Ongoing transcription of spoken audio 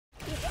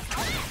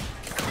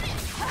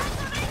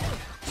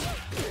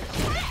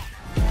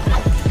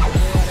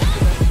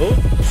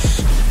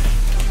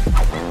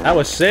That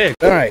was sick.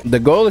 All right, the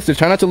goal is to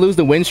try not to lose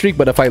the win streak,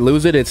 but if I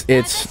lose it,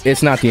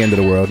 it's not the end of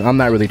the world. I'm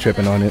not really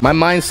tripping on it. My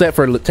mindset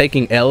for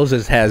taking L's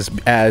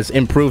has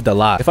improved a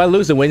lot. If I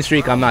lose the win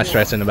streak, I'm not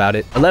stressing about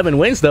it. 11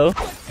 wins though.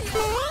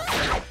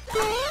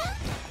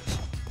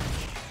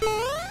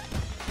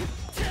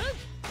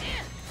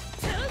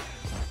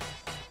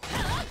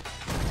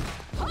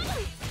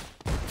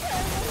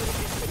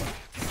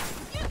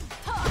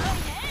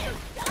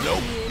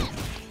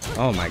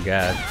 Oh my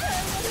god.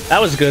 That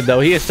was good though.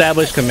 He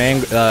established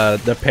command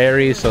the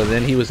parry, so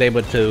then he was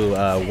able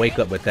to wake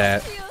up with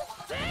that.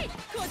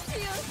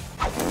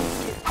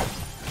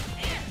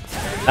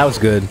 That was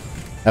good.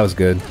 That was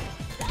good.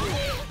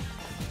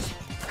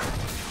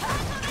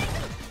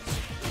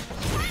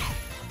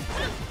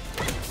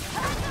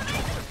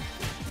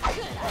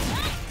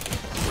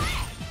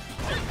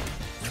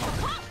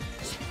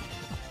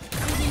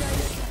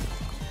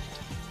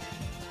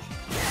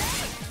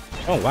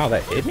 Oh wow,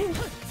 that hit me?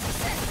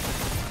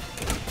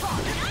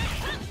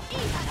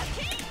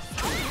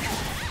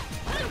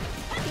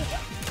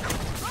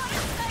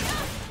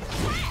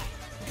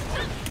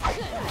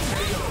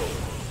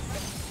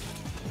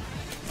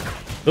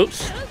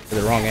 Oops,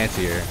 the wrong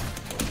answer here.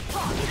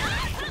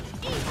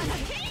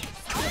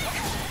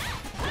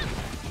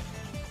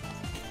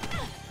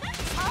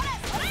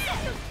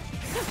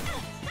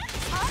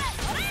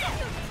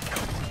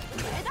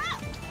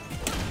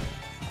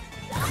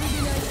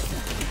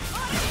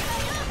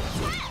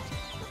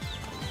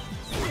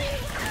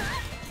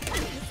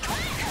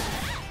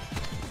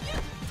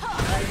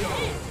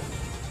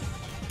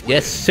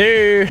 Yes,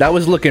 sir. That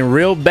was looking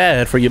real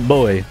bad for your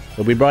boy,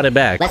 but we brought it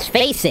back. Let's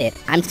face it,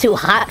 I'm too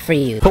hot for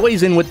you.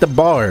 Poison with the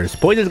bars.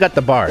 Poison's got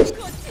the bars.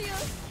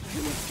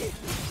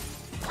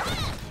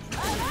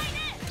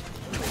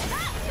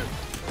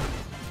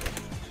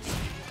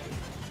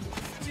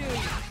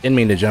 Didn't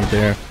mean to jump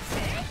there.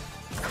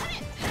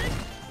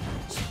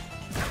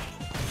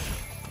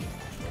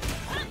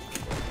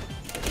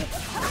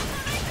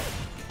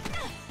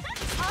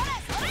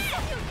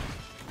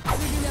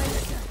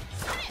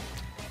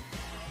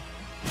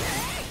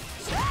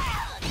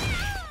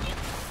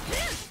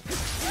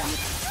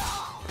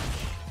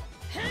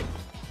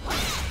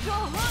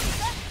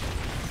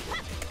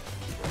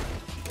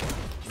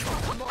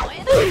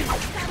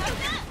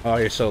 Oh,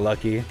 you're so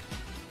lucky.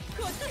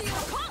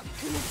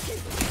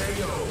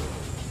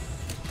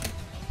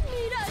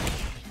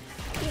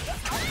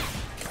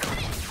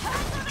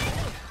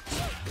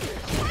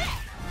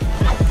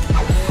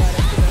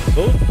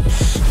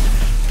 Oops.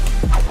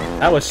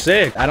 That was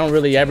sick. I don't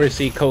really ever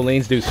see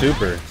Colleen's do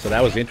super, so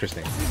that was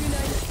interesting.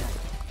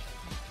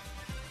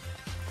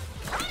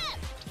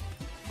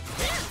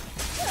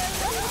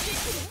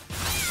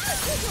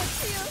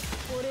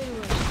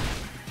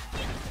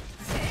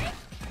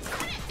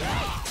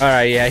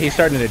 Alright, yeah, he's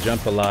starting to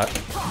jump a lot.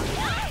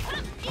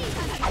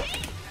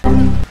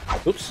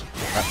 Oops.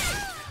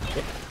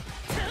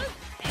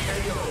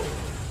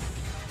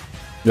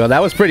 Yo,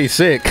 that was pretty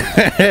sick.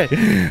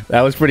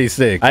 That was pretty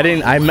sick.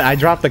 I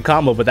dropped the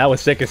combo, but that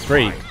was sick as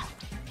freak.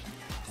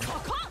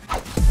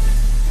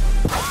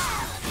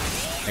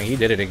 And he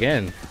did it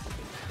again.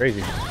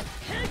 Crazy.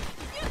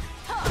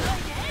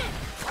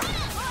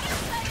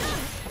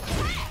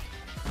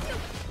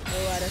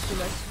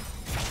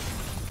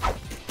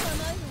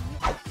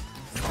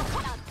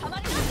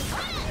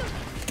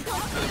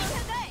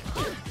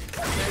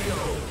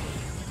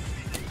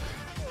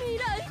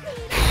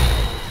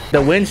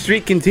 The win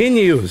streak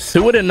continues.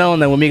 Who would have known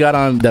that when we got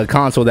on the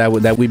console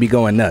that we'd be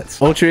going nuts?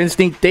 Ultra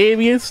Instinct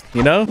Tavius,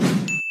 you know?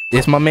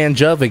 It's my man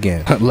Juv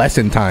again.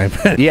 Lesson time.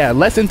 Yeah,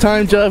 lesson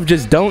time, Juv.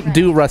 Just don't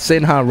do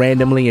Rasenha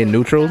randomly in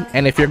neutral.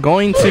 And if you're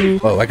going to...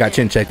 Oh, I got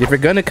chin checked. If you're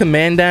going to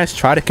command dash,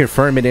 try to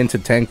confirm it into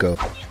Tenko.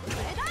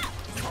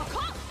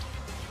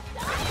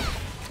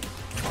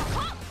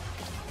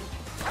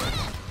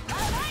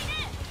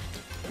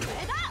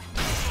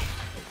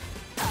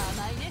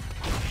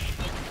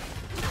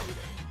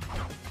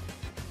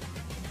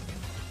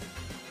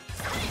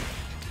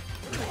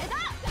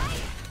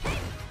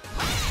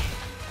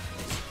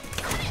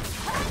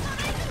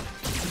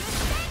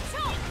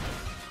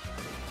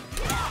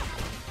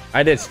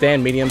 I did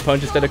stand medium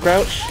punch instead of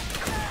crouch.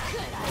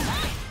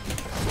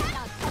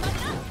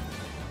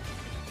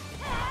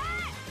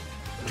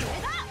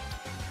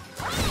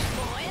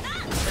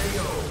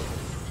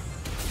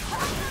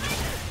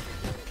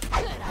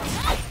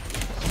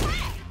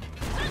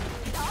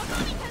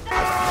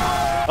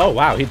 Oh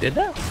wow, he did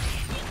that?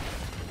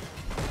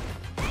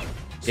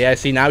 Yeah,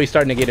 see, now he's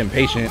starting to get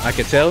impatient. I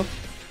could tell.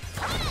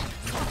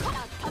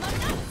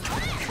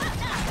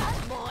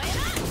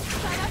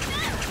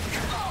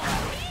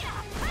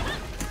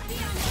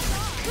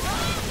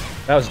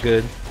 That was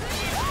good.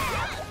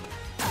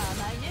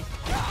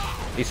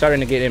 He's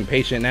starting to get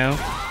impatient now.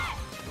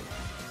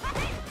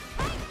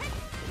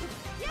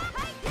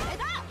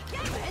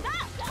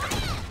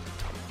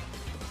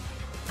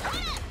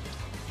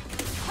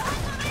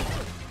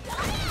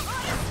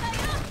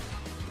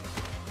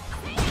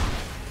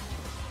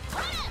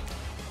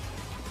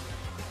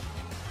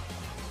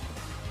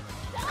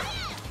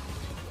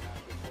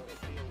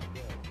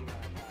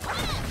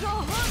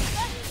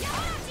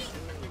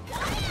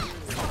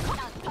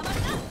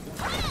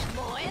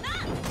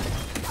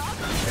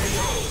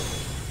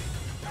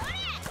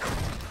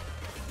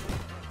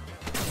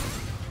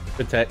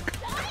 Protect.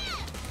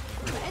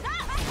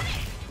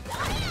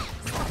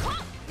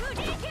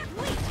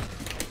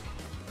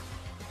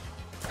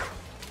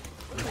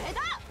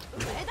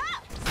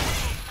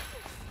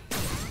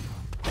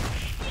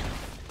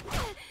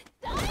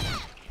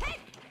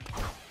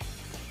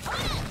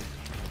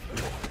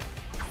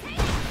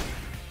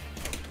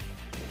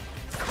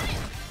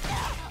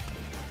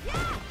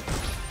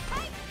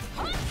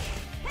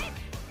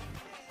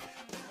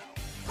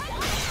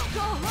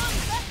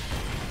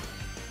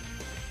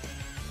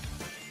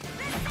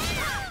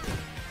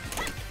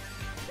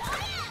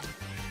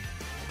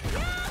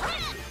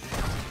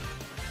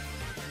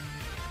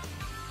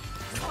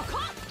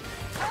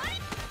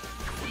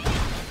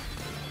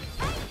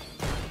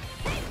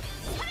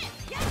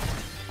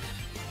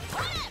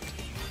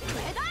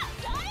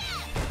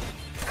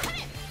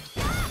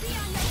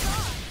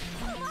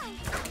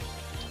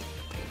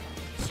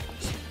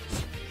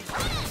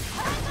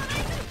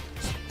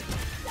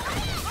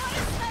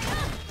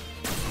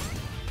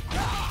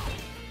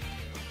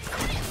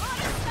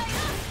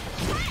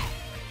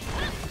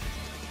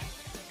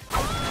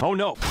 Oh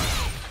no.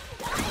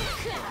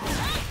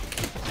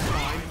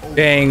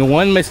 Dang,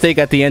 one mistake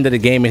at the end of the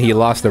game and he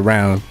lost the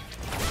round.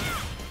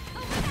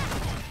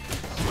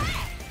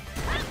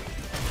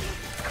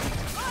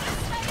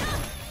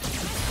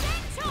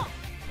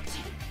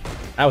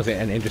 That was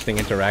an interesting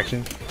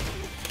interaction.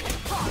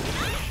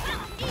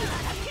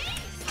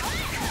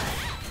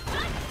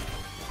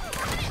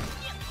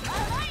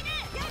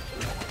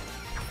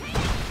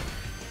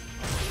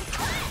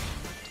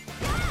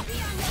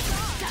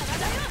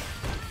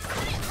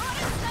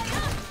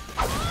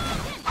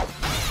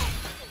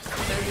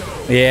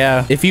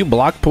 Yeah, if you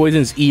block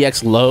Poison's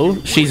EX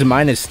low, she's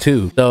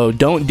 -2. So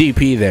don't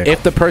DP there.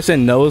 If the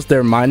person knows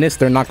they're minus,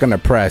 they're not gonna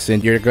press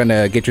and you're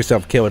gonna get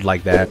yourself killed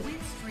like that.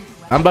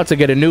 I'm about to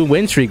get a new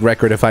win streak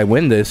record if I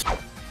win this.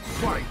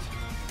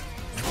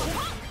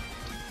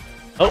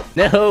 Oh,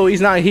 no,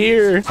 he's not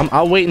here.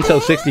 I'll wait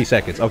until 60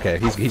 seconds. Okay,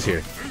 he's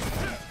here.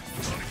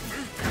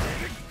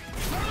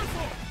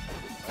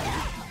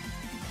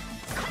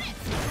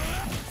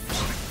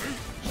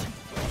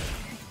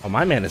 Oh,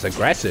 my man is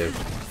aggressive.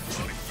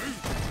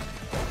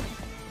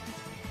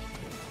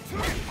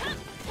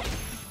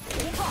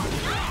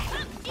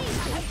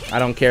 I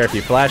don't care if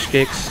he flash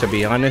kicks, to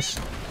be honest.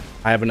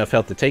 I have enough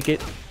health to take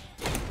it.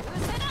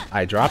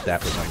 I dropped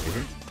that for some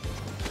reason.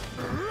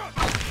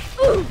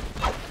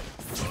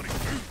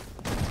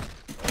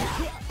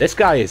 This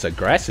guy is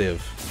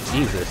aggressive.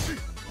 Jesus.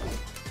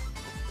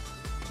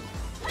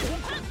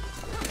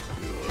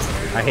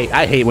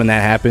 I hate when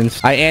that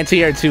happens. I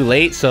anti-aired too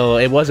late, so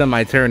it wasn't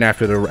my turn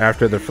after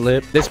the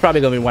flip. This is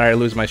probably gonna be when I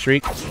lose my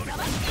streak.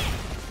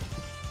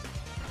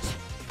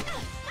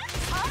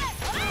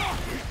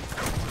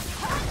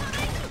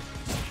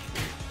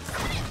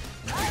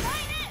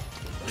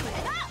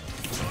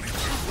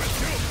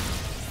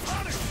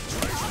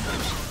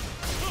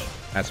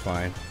 That's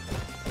fine.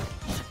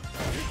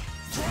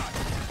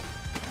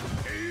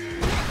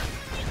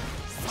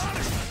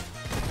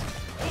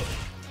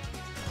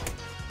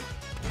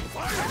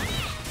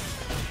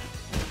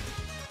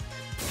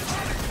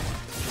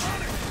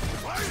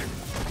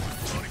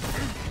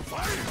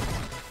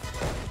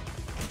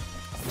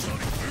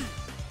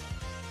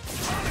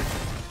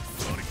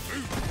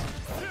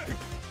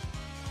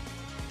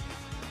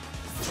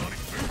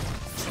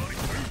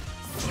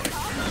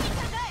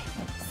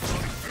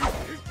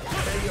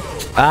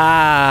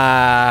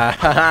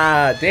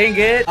 Ah, dang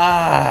it.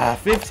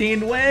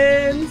 15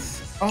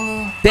 wins.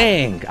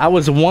 Dang, I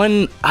was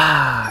one.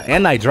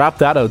 And I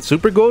dropped out of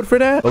super gold for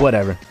that. But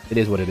whatever, it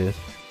is what it is.